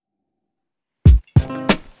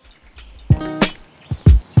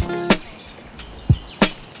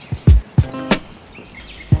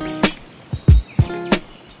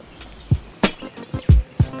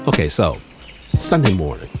Okay, so Sunday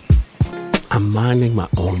morning, I'm minding my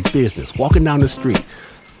own business, walking down the street,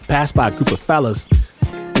 passed by a group of fellas.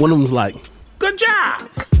 One of them's like, "Good job!"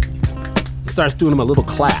 Starts doing him a little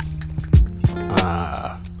clap.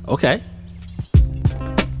 Okay.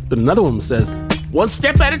 Then another one says, "One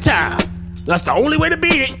step at a time. That's the only way to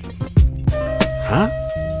beat it." Huh?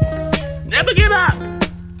 Never give up.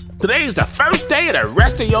 Today's the first day of the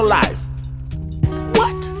rest of your life.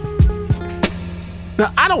 What?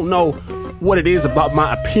 Now, I don't know what it is about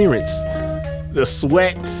my appearance. The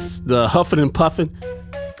sweats, the huffing and puffing.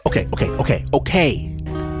 Okay.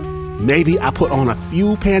 Maybe I put on a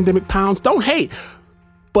few pandemic pounds. Don't hate.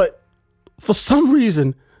 But for some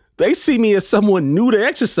reason, they see me as someone new to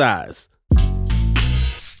exercise.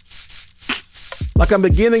 Like I'm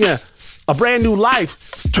beginning a brand new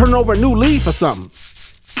life, turning over a new leaf or something.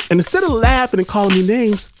 And instead of laughing and calling me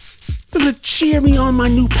names, they're gonna cheer me on my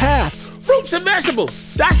new path. Fruits and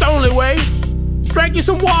vegetables, that's the only way. Drink you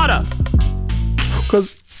some water.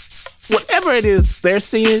 Because whatever it is they're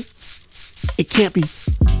seeing, it can't be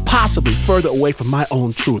possibly further away from my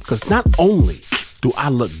own truth. Because not only do I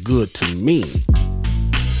look good to me,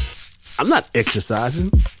 I'm not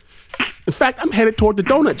exercising. In fact, I'm headed toward the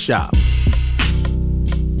donut shop.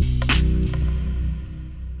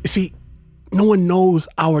 You see, no one knows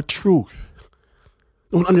our truth.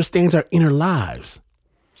 No one understands our inner lives.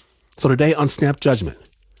 So today on Snap Judgment,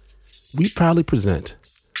 we proudly present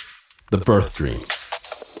The Birth Dream.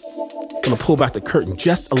 I'm going to pull back the curtain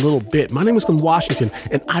just a little bit. My name is Glenn Washington,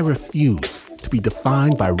 and I refuse to be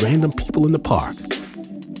defined by random people in the park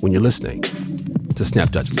when you're listening to Snap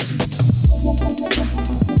Judgment.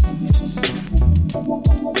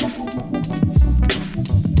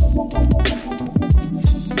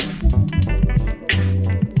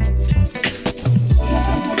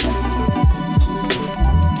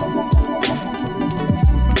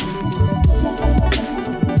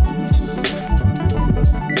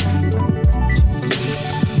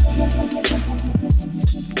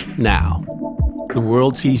 Now, the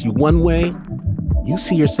world sees you one way, you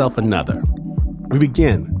see yourself another. We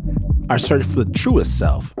begin our search for the truest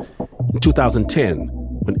self in 2010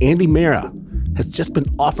 when Andy Mehra has just been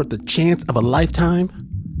offered the chance of a lifetime.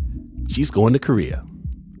 She's going to Korea.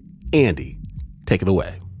 Andy, take it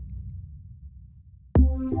away.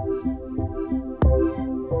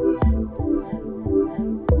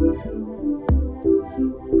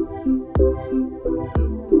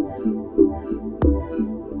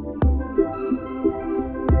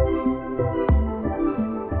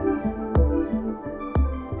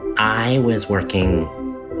 I was working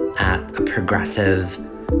at a progressive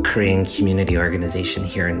Korean community organization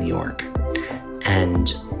here in New York. And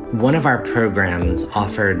one of our programs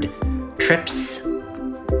offered trips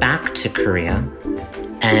back to Korea,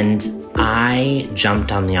 and I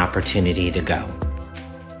jumped on the opportunity to go.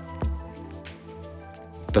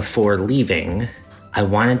 Before leaving, I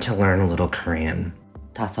wanted to learn a little Korean.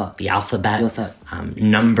 The alphabet,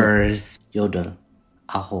 numbers, 여덟,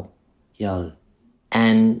 아홉, 열.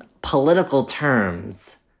 and political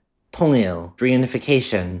terms, 통일,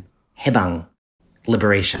 reunification, 해방,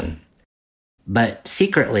 liberation. But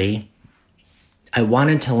secretly, I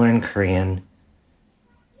wanted to learn Korean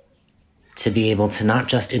to be able to not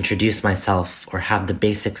just introduce myself or have the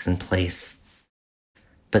basics in place,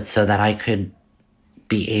 but so that I could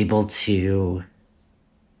be able to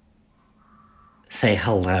say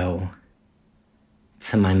hello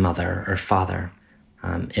to my mother or father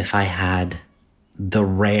if I had the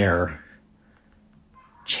rare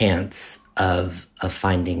chance of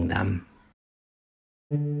finding them.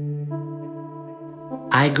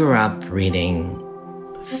 I grew up reading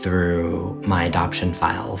through my adoption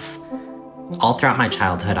files. All throughout my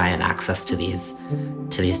childhood, I had access to these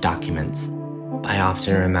documents. I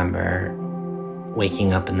often remember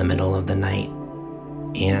waking up in the middle of the night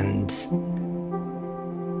and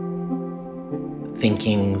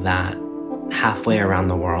thinking that halfway around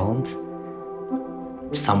the world,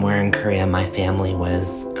 somewhere in Korea, my family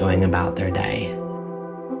was going about their day.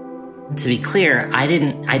 To be clear, I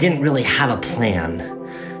didn't really have a plan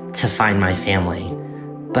to find my family,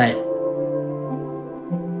 but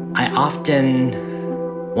I often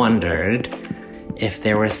wondered if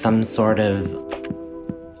there was some sort of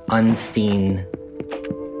unseen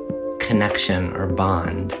connection or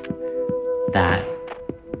bond that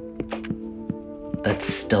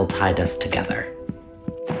still tied us together.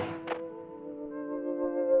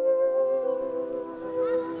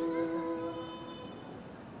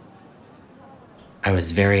 I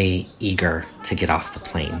was very eager to get off the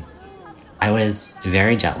plane. I was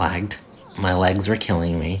very jet-lagged. My legs were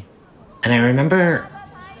killing me. And I remember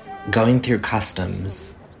going through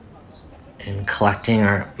customs and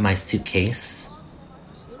collecting my suitcase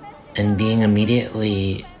and being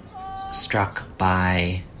immediately struck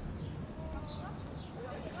by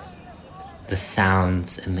the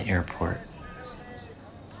sounds in the airport.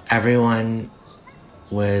 Everyone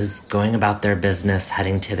was going about their business,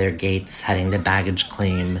 heading to their gates, heading to baggage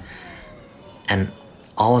claim, and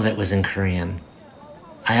all of it was in Korean.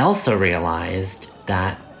 I also realized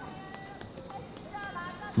that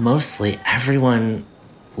mostly everyone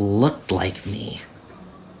looked like me.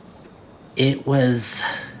 It was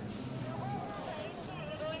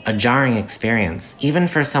a jarring experience, even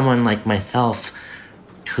for someone like myself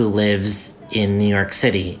who lives in New York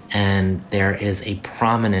City and there is a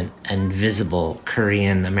prominent and visible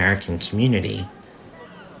Korean American community.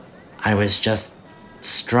 I was just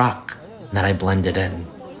struck that I blended in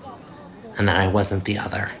and that I wasn't the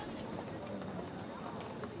other.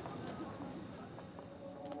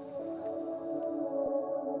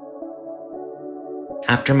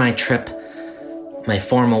 After my trip, my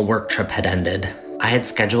formal work trip had ended. I had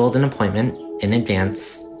scheduled an appointment in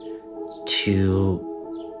advance to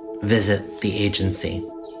visit the agency.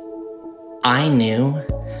 I knew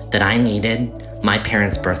that I needed my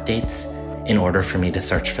parents' birth dates in order for me to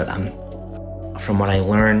search for them. From what I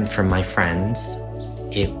learned from my friends,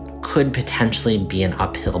 it could potentially be an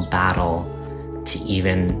uphill battle to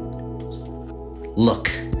even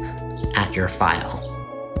look at your file.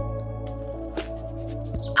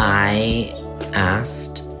 I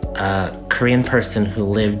asked a Korean person who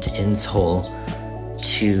lived in Seoul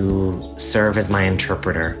to serve as my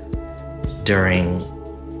interpreter during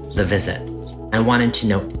the visit. I wanted to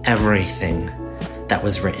know everything that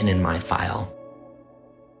was written in my file.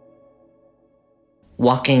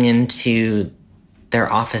 Walking into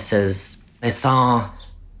their offices, I saw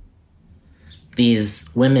these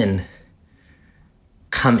women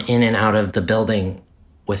come in and out of the building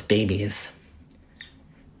with babies.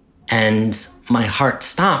 And my heart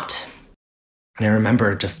stopped. And I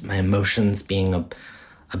remember just my emotions being a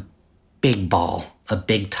big ball, a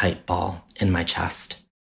big tight ball in my chest.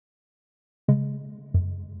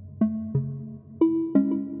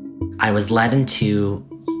 I was led into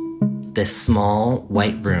this small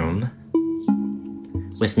white room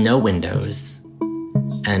with no windows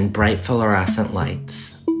and bright fluorescent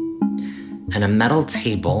lights and a metal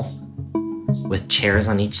table with chairs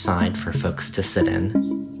on each side for folks to sit in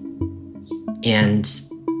and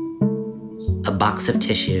a box of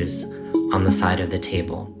tissues on the side of the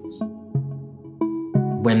table.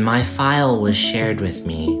 When my file was shared with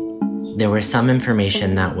me, there was some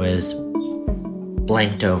information that was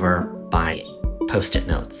blanked over by Post-it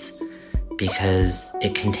notes because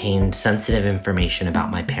it contained sensitive information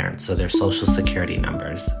about my parents, so their social security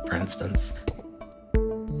numbers, for instance.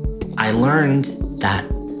 I learned that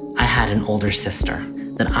I had an older sister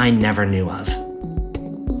that I never knew of.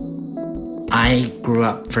 I grew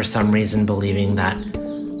up for some reason believing that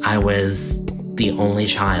I was the only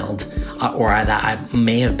child, or that I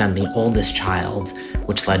may have been the oldest child,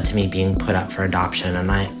 which led to me being put up for adoption.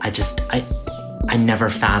 And I never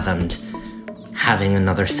fathomed having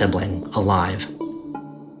another sibling alive.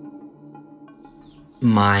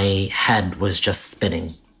 My head was just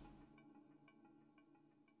spinning.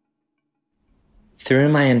 Through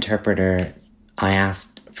my interpreter, I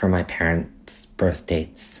asked for my parents' birth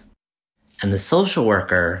dates. And the social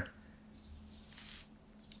worker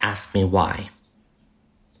asked me why.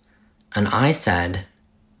 And I said,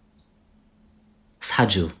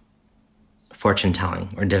 Saju, fortune telling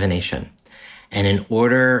or divination. And in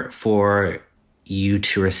order for you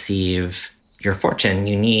to receive your fortune,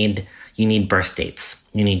 you need birth dates.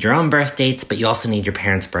 You need your own birth dates, but you also need your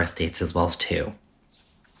parents' birth dates as well too.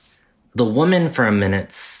 The woman for a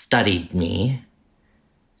minute studied me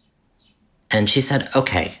and she said,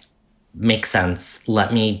 okay, makes sense.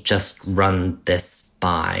 Let me just run this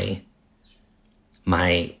by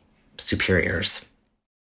my superiors.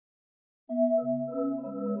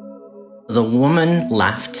 The woman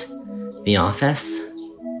left the office,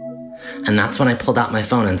 and that's when I pulled out my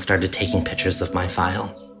phone and started taking pictures of my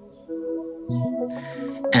file.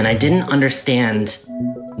 And I didn't understand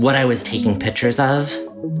what I was taking pictures of,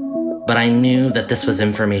 but I knew that this was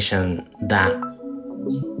information that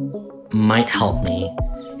might help me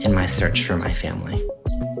in my search for my family.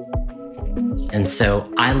 And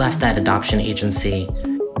so I left that adoption agency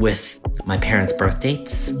with my parents' birth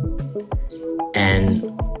dates and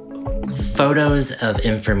photos of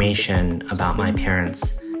information about my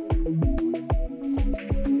parents.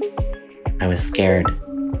 I was scared.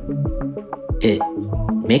 It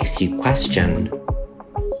makes you question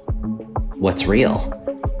what's real.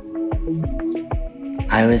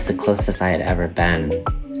 I was the closest I had ever been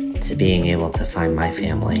to being able to find my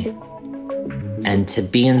family. And to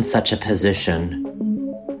be in such a position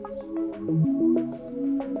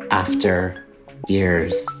after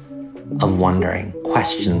years of wondering,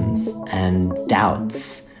 questions and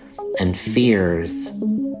doubts and fears.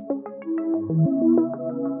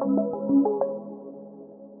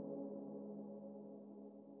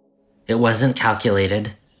 It wasn't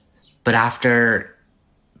calculated, but after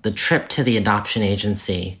the trip to the adoption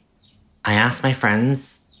agency, I asked my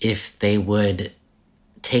friends if they would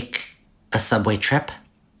take a subway trip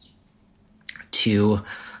to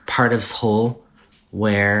part of Seoul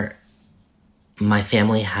where my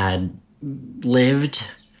family had lived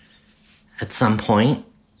at some point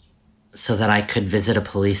so that I could visit a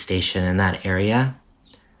police station in that area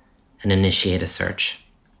and initiate a search.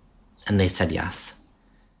 And they said yes.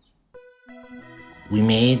 We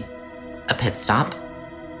made a pit stop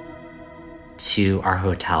to our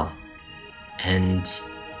hotel, and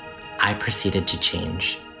I proceeded to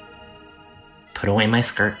change. Put away my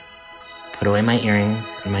skirt, put away my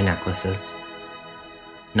earrings and my necklaces,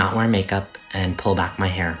 not wear makeup, and pull back my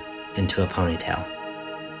hair into a ponytail.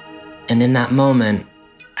 And in that moment,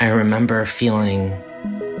 I remember feeling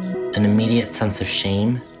an immediate sense of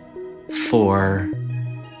shame for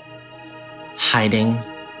hiding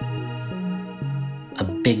a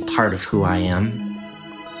big part of who I am.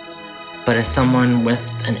 But as someone with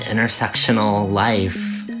an intersectional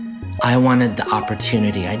life, I wanted the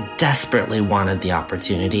opportunity. I desperately wanted the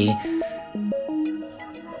opportunity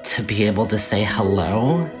to be able to say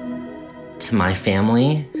hello to my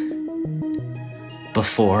family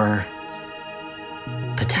before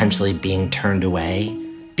potentially being turned away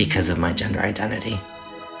because of my gender identity.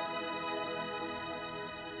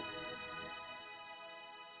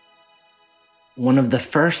 One of the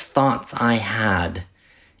first thoughts I had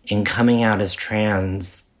in coming out as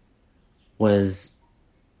trans was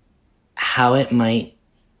how it might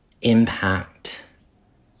impact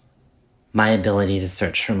my ability to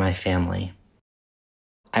search for my family.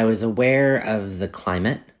 I was aware of the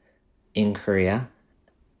climate in Korea.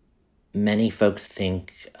 Many folks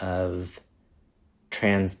think of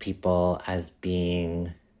trans people as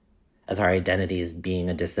our identity as being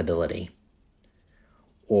a disability,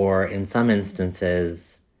 or in some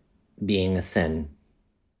instances, being a sin.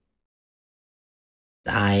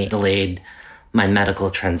 I delayed my medical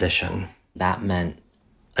transition. That meant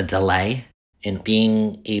a delay in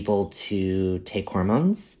being able to take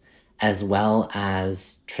hormones, as well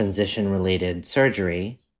as transition-related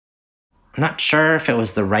surgery. I'm not sure if it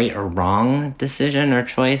was the right or wrong decision or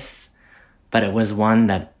choice, but it was one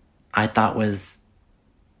that I thought was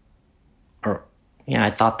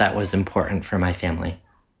important for my family.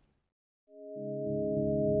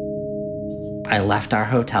 I left our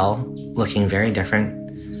hotel looking very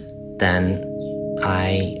different than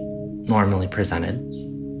I normally presented.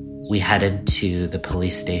 We headed to the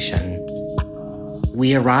police station.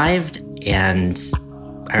 We arrived, and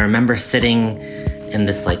I remember sitting in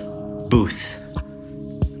this booth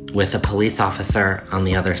with a police officer on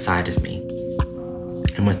the other side of me.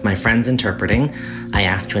 And with my friends interpreting, I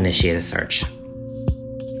asked to initiate a search.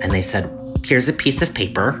 And they said, here's a piece of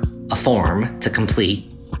paper, a form to complete.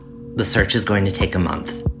 The search is going to take a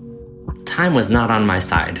month. Time was not on my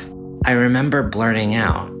side. I remember blurting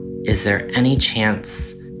out, is there any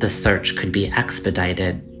chance the search could be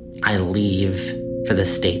expedited? I leave for the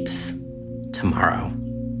States tomorrow.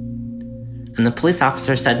 And the police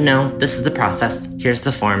officer said, no, this is the process. Here's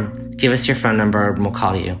the form. Give us your phone number and we'll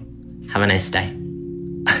call you. Have a nice day.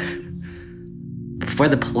 Before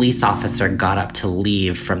the police officer got up to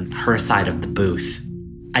leave from her side of the booth,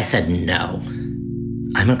 I said, no.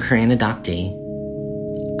 I'm a Korean adoptee.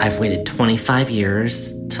 I've waited 25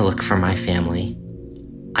 years to look for my family.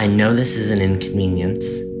 I know this is an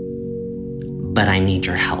inconvenience, but I need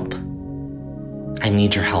your help. I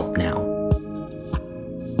need your help now.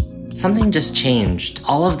 Something just changed.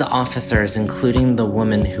 All of the officers, including the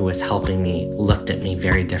woman who was helping me, looked at me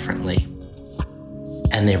very differently.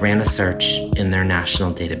 And they ran a search in their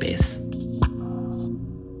national database.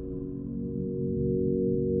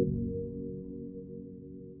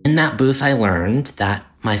 In that booth, I learned that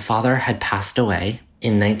my father had passed away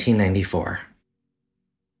in 1994.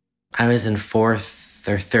 I was in 4th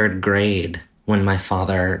or 3rd grade when my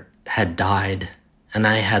father had died, and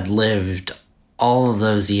I had lived all of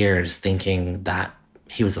those years thinking that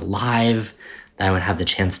he was alive, that I would have the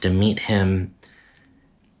chance to meet him,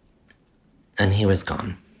 and he was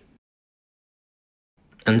gone.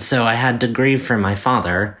 And so I had to grieve for my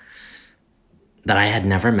father that I had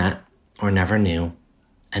never met or never knew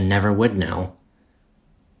and never would know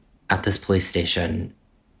at this police station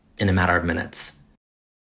in a matter of minutes.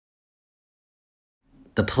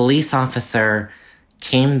 The police officer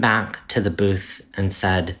came back to the booth and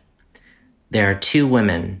said, there are 2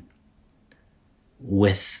 women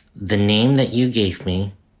with the name that you gave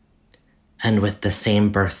me and with the same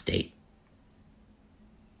birth date.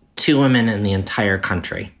 2 women in the entire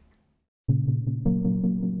country.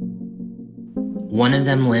 One of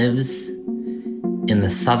them lives in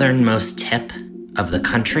the southernmost tip of the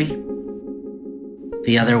country.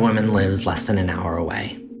 The other woman lives less than an hour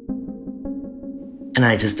away. And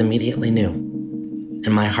I just immediately knew,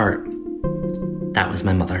 in my heart, that was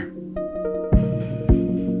my mother.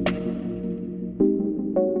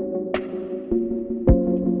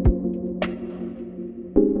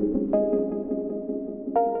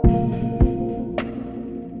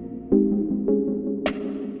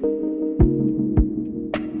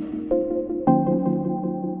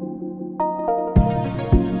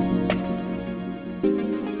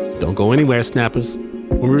 Don't go anywhere, snappers.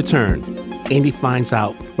 When we return, Andy finds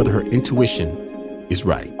out whether her intuition is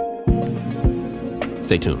right.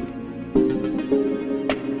 Stay tuned.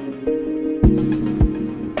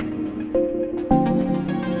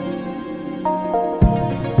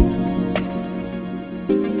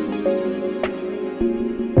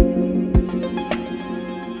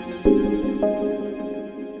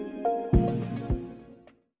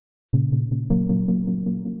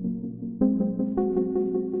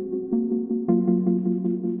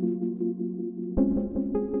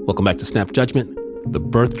 Welcome back to Snap Judgment, the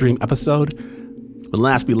Birth Dream episode. When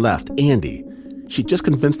last we left, Andy, she just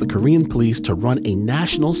convinced the Korean police to run a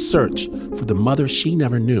national search for the mother she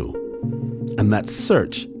never knew. And that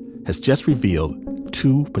search has just revealed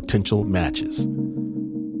 2 potential matches.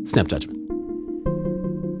 Snap Judgment.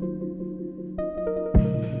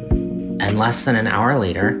 And less than an hour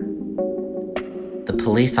later, the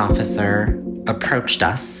police officer approached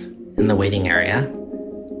us in the waiting area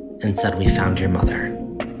and said, we found your mother.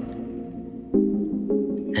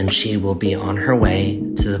 And she will be on her way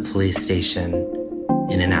to the police station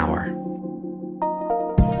in an hour.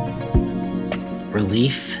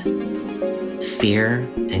 Relief, fear,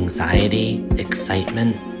 anxiety,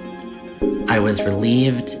 excitement. I was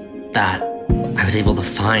relieved that I was able to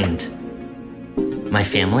find my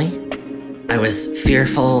family. I was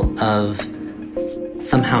fearful of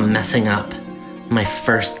somehow messing up my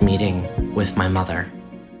first meeting with my mother.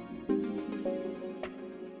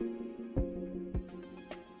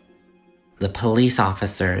 The police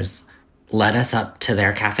officers led us up to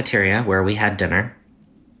their cafeteria where we had dinner.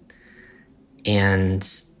 And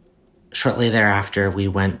shortly thereafter, we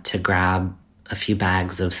went to grab a few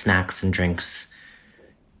bags of snacks and drinks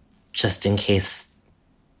just in case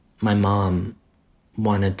my mom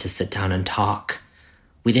wanted to sit down and talk.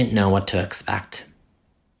 We didn't know what to expect.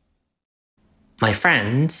 My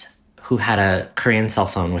friend, who had a Korean cell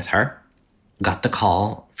phone with her, got the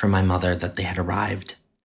call from my mother that they had arrived.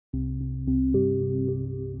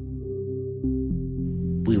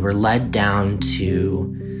 We were led down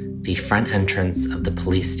to the front entrance of the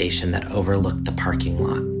police station that overlooked the parking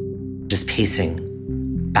lot, just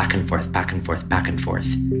pacing back and forth, back and forth, back and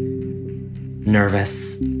forth.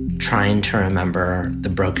 Nervous, trying to remember the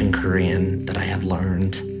broken Korean that I had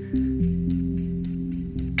learned.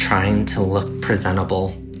 Trying to look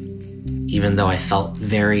presentable, even though I felt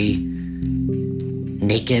very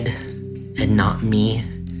naked and not me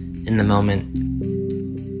in the moment.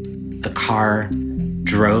 The car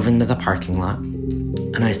drove into the parking lot,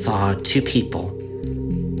 and I saw 2 people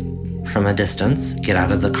from a distance get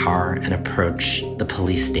out of the car and approach the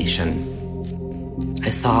police station. I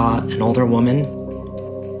saw an older woman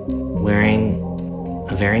wearing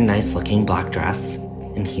a very nice-looking black dress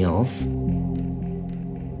and heels,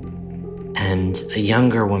 and a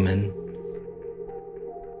younger woman.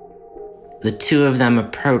 The 2 of them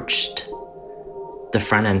approached the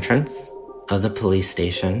front entrance of the police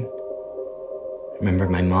station. I remember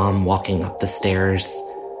my mom walking up the stairs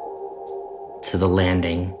to the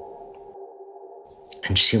landing,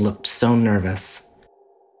 and she looked so nervous.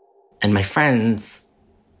 And my friends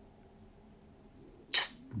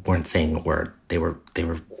just weren't saying a word. They were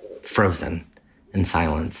frozen in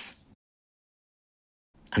silence.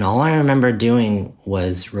 And all I remember doing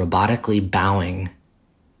was robotically bowing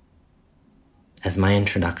as my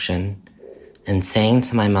introduction and saying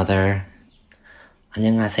to my mother,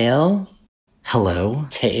 안녕하세요. Hello.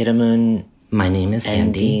 제 이름은, my name is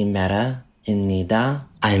Andy 메라입니다.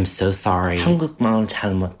 I am so sorry. 한국말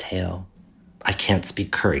잘 못해요. I can't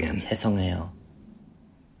speak Korean. 죄송해요.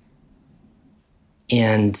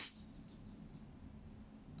 And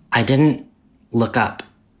I didn't look up.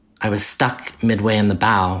 I was stuck midway in the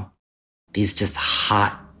bow. These just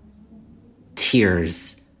hot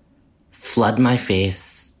tears flood my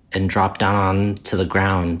face and drop down onto the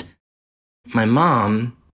ground. My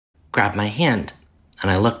mom grabbed my hand,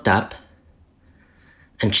 and I looked up,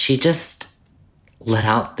 and she just let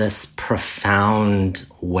out this profound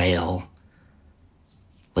wail,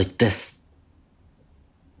 like this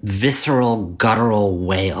visceral, guttural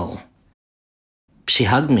wail. She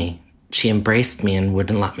hugged me, she embraced me and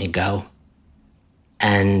wouldn't let me go.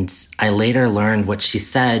 And I later learned what she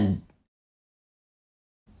said,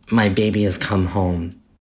 "My baby has come home."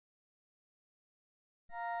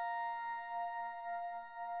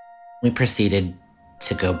 We proceeded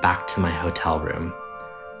to go back to my hotel room.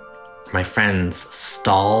 My friends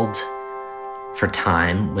stalled for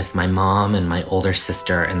time with my mom and my older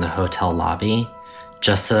sister in the hotel lobby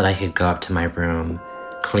just so that I could go up to my room,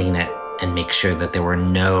 clean it, and make sure that there was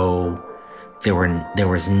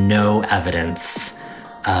no evidence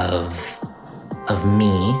of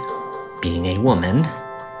me being a woman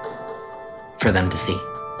for them to see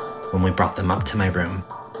when we brought them up to my room.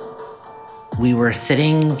 We were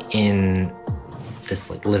sitting in this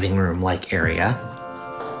living room-like area,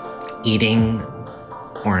 eating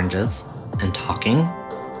oranges and talking.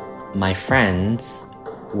 My friends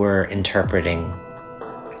were interpreting,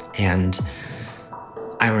 and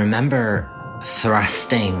I remember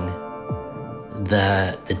thrusting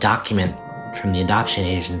the document from the adoption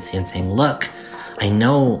agency and saying, "Look, I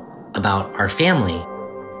know about our family."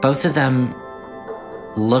 Both of them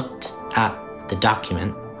looked at the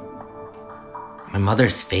document. My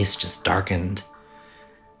mother's face just darkened,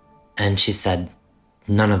 and she said,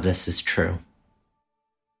 "None of this is true.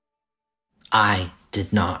 I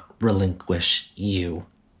did not relinquish you.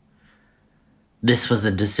 This was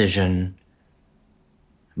a decision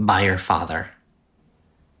by your father,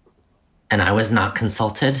 and I was not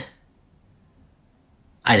consulted.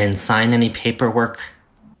 I didn't sign any paperwork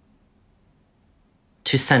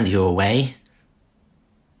to send you away.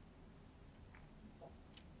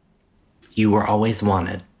 You were always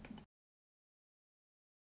wanted."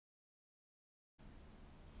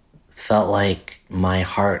 Felt like my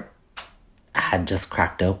heart had just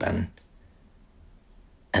cracked open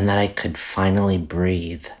and that I could finally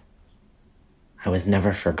breathe. I was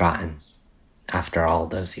never forgotten after all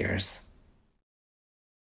those years.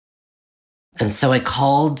 And so I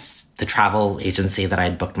called the travel agency that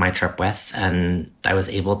I'd booked my trip with, and I was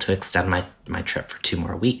able to extend my trip for 2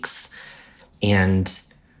 more weeks. And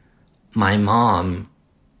my mom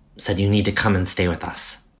said, "You need to come and stay with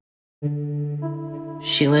us."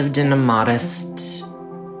 She lived in a modest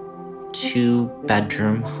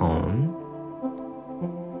 2-bedroom home,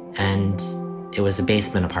 and it was a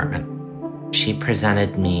basement apartment. She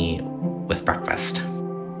presented me with breakfast.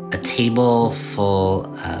 A table full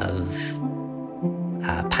of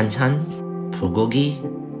banchan, bulgogi,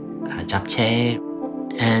 japchae,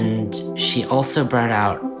 and she also brought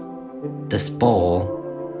out this bowl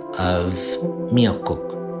of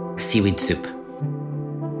miyeokguk, seaweed soup.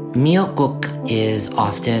 Miyeokguk is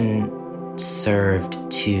often served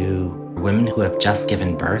to women who have just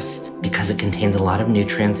given birth because it contains a lot of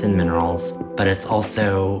nutrients and minerals, but it's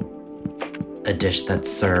also a dish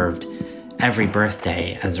that's served every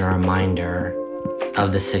birthday as a reminder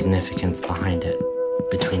of the significance behind it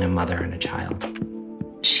between a mother and a child.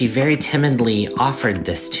 She very timidly offered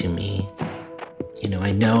this to me.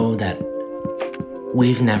 I know that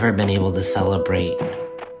we've never been able to celebrate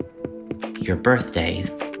your birthday,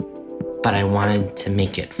 but I wanted to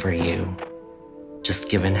make it for you, just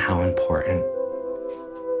given how important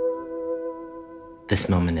this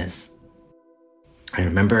moment is. I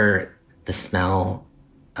remember the smell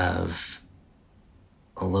of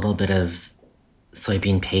a little bit of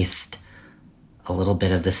soybean paste, a little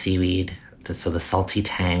bit of the seaweed, so the salty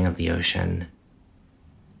tang of the ocean,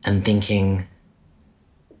 and thinking,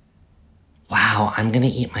 wow, I'm going to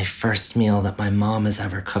eat my first meal that my mom has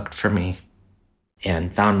ever cooked for me.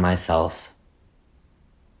 And found myself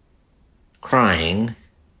crying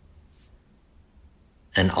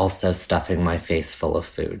and also stuffing my face full of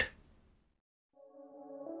food.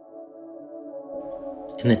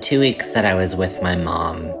 In the 2 weeks that I was with my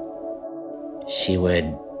mom, she would,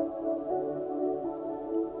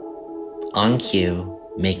 on cue,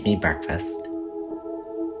 make me breakfast.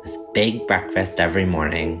 This big breakfast every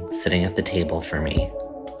morning, sitting at the table for me.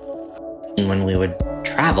 And when we would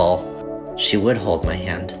travel, she would hold my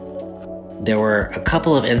hand. There were a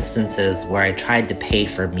couple of instances where I tried to pay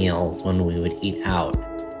for meals when we would eat out.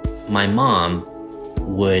 My mom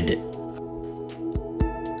would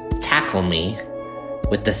tackle me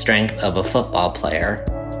with the strength of a football player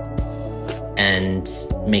and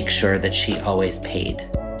make sure that she always paid.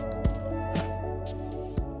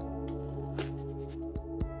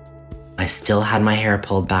 I still had my hair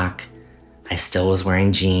pulled back. I still was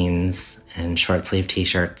wearing jeans and short sleeve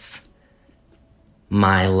t-shirts.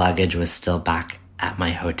 My luggage was still back at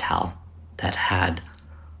my hotel that had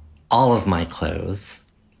all of my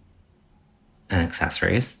clothes and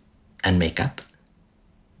accessories and makeup.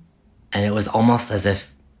 And it was almost as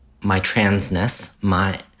if my transness,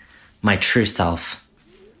 my true self,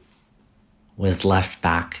 was left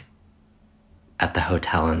back at the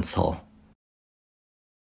hotel in Seoul.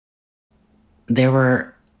 There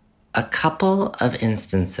were a couple of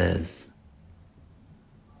instances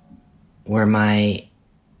where I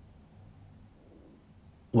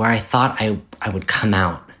thought I would come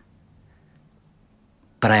out,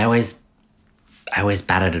 but I always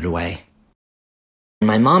batted it away.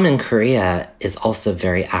 My mom in Korea is also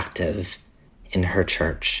very active in her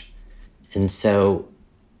church, and so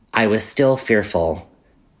I was still fearful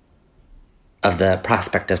of the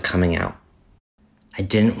prospect of coming out. I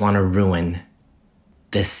didn't want to ruin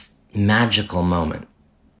this magical moment.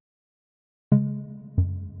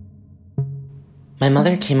 My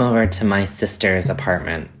mother came over to my sister's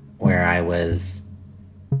apartment where I was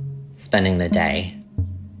spending the day,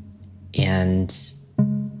 and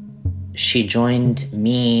she joined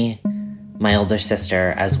me, my older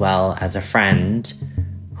sister, as well as a friend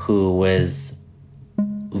who was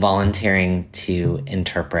volunteering to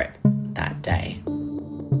interpret that day.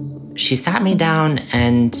 She sat me down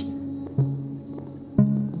and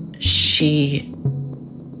she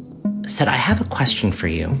said, "I have a question for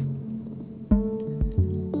you.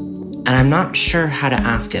 And I'm not sure how to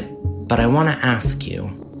ask it, but I want to ask you."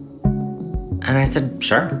 And I said,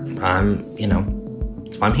 "Sure.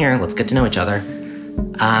 That's why I'm here. Let's get to know each other."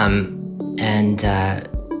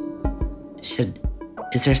 She said,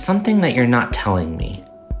 "Is there something that you're not telling me?"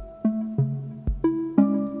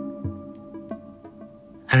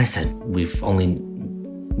 And I said, "We've only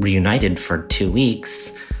reunited for 2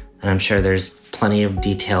 weeks, and I'm sure there's plenty of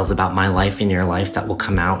details about my life and your life that will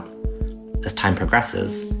come out as time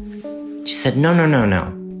progresses." She said, No.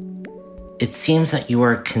 It seems that you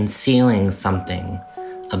are concealing something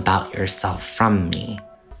about yourself from me.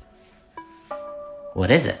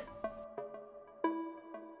 What is it?"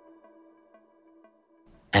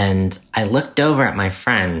 And I looked over at my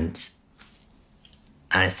friend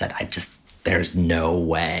and I said, there's no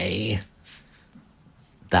way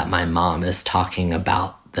that my mom is talking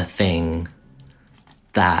about the thing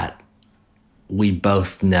that we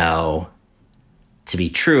both know to be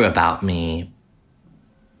true about me,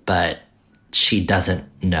 but she doesn't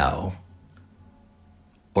know.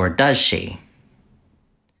 Or does she?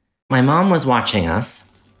 My mom was watching us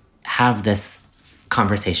have this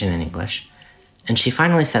conversation in English, and she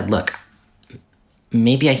finally said, "Look,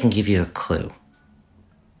 maybe I can give you a clue."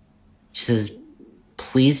 She says,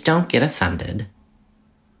 "Please don't get offended,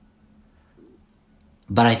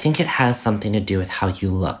 but I think it has something to do with how you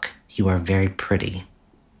look. You are very pretty."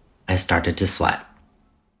 I started to sweat.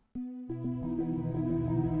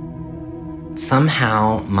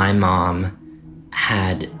 Somehow my mom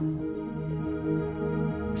had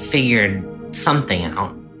figured something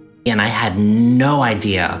out, and I had no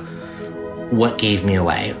idea what gave me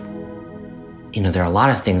away. There are a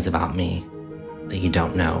lot of things about me that you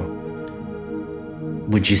don't know.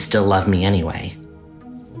 Would you still love me anyway?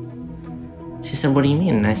 She said, "What do you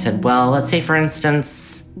mean?" And I said, "Well, let's say, for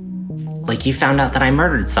instance, like you found out that I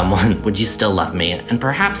murdered someone. Would you still love me?" And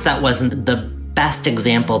perhaps that wasn't the best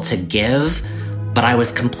example to give, but I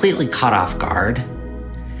was completely caught off guard.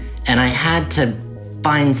 And I had to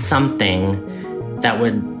find something that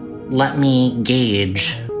would let me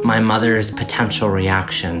gauge my mother's potential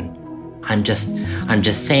reaction. I'm just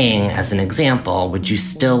saying, as an example, would you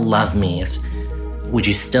still love me? Would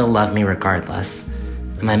you still love me regardless?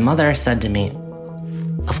 And my mother said to me,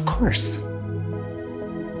 "Of course."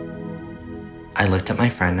 I looked at my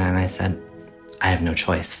friend and I said, "I have no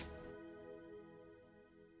choice."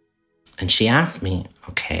 And she asked me,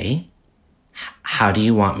 "Okay, how do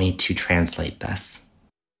you want me to translate this?"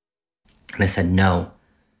 And I said, "No."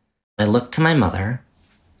 I looked to my mother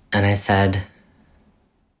and I said,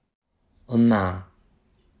 엄마,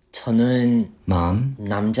 저는 "Mom,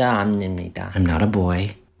 남자 아닙니다. I'm not a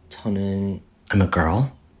boy. 저는 I'm a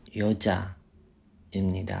girl.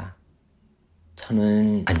 여자입니다.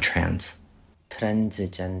 저는 I'm trans."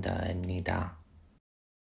 트랜스젠더입니다.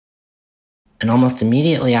 And almost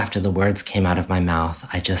immediately after the words came out of my mouth,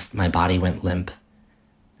 my body went limp.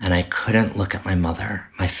 And I couldn't look at my mother.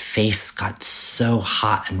 My face got so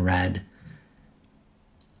hot and red.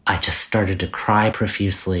 I just started to cry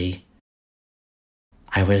profusely.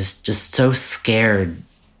 I was just so scared,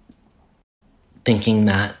 thinking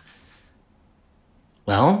that,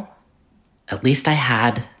 well, At least I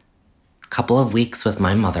had a couple of weeks with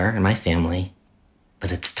my mother and my family,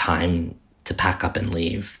 but it's time to pack up and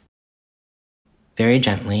leave. Very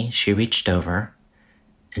gently, she reached over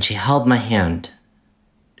and she held my hand.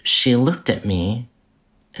 She looked at me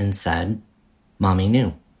and said, "Mommy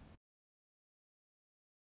knew."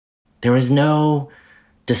 There was no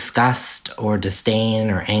disgust or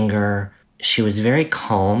disdain or anger. She was very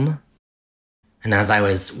calm. And as I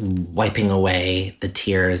was wiping away the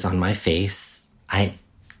tears on my face, I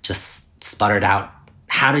just sputtered out,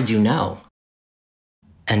 "How did you know?"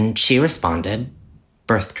 And she responded,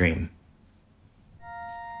 "Birth dream."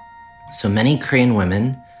 So many Korean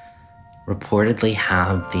women reportedly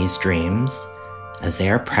have these dreams as they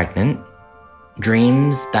are pregnant,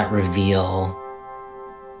 dreams that reveal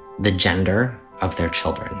the gender of their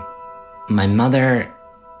children. My mother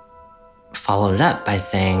followed up by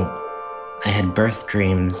saying, "I had birth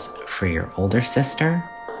dreams for your older sister,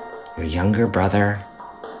 your younger brother,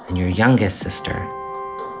 and your youngest sister,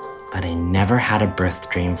 but I never had a birth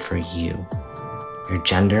dream for you. Your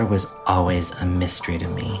gender was always a mystery to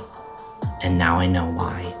me, and now I know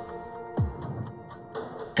why."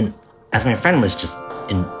 And as my friend was just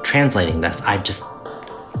translating this, I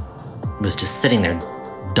was just sitting there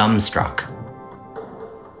dumbstruck.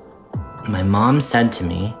 My mom said to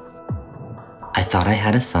me, "I thought I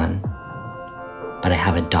had a son, but I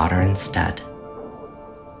have a daughter instead.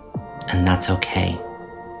 And that's okay.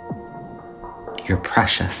 You're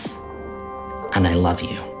precious, and I love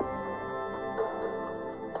you."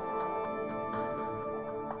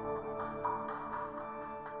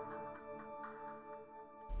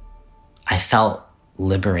 I felt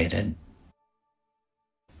liberated.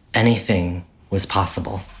 Anything was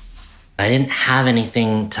possible. I didn't have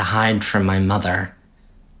anything to hide from my mother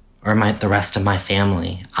or the rest of my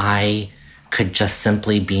family. I could just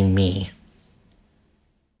simply be me.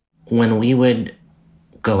 When we would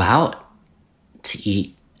go out to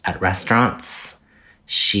eat at restaurants,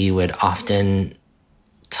 she would often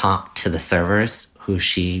talk to the servers who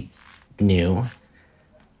she knew.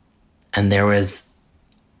 And there was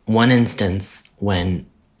one instance when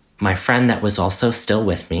my friend that was also still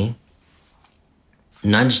with me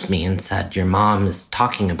nudged me and said, "Your mom is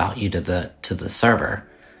talking about you to the server."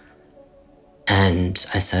 And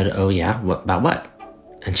I said, "Oh yeah, about what?"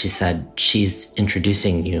 And she said, "She's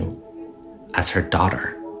introducing you as her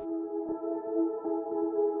daughter."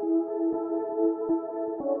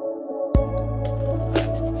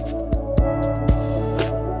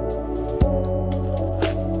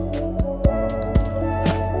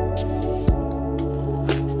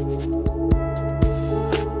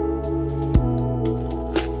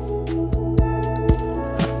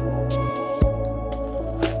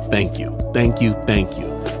 Thank you,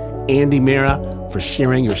 Andy Mehra, for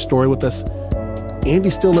sharing your story with us. Andy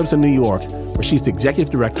still lives in New York, where she's the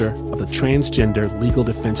executive director of the Transgender Legal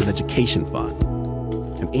Defense and Education Fund.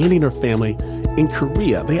 And Andy and her family in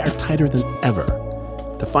Korea, they are tighter than ever.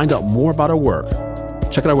 To find out more about her work,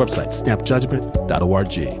 check out our website, snapjudgment.org.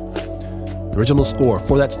 The original score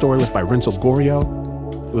for that story was by Renzo Gorio.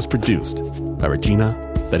 It was produced by Regina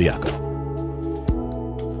Bediaco.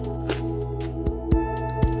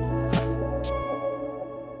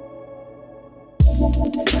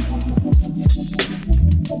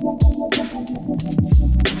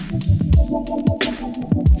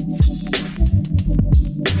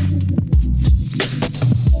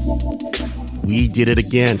 We did it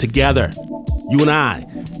again, together, you and I.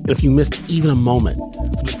 And if you missed even a moment,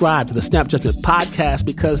 subscribe to the Snap Judgment podcast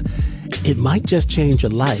because it might just change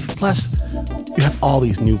your life. Plus, you have all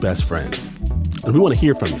these new best friends. And we want to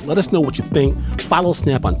hear from you. Let us know what you think. Follow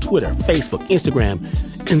Snap on Twitter, Facebook, Instagram.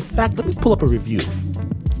 In fact, let me pull up a review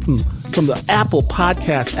from the Apple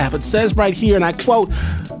Podcast app. It says right here, and I quote,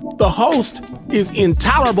 "The host is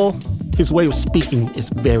intolerable. His way of speaking is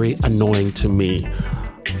very annoying to me."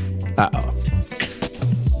 Uh-oh.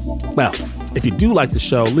 Well, if you do like the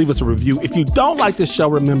show, leave us a review. If you don't like this show,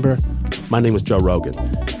 remember, my name is Joe Rogan.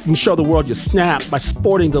 You can show the world your Snap by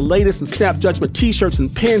sporting the latest in Snap Judgment t-shirts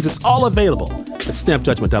and pins. It's all available at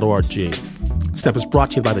snapjudgment.org. Snap is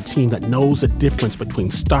brought to you by the team that knows the difference between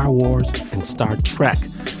Star Wars and Star Trek.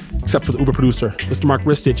 Except for the Uber producer, Mr. Mark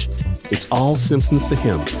Ristich, it's all Simpsons to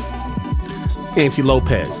him. Nancy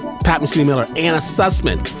Lopez, Pat Mesiti-Miller, Anna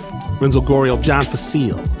Sussman, Renzo Gorio, John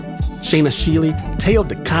Facile, Shayna Shealy, Teo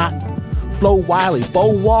Ducott, Flo Wiley,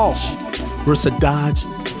 Bo Walsh, Marissa Dodge,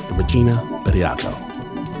 and Regina Bediaco.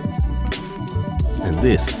 And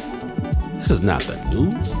this is not the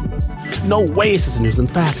news. No way this is the news. In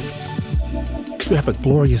fact, you have a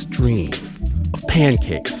glorious dream of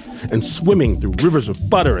pancakes and swimming through rivers of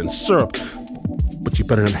butter and syrup, but you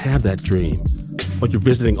better not have that dream. Or you're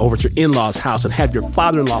visiting over at your in-laws' house and have your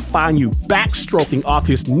father-in-law find you backstroking off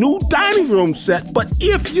his new dining room set. But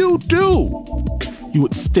if you do, you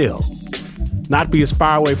would still not be as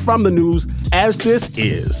far away from the news as this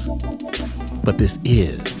is. But this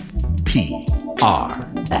is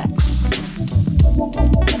PRX.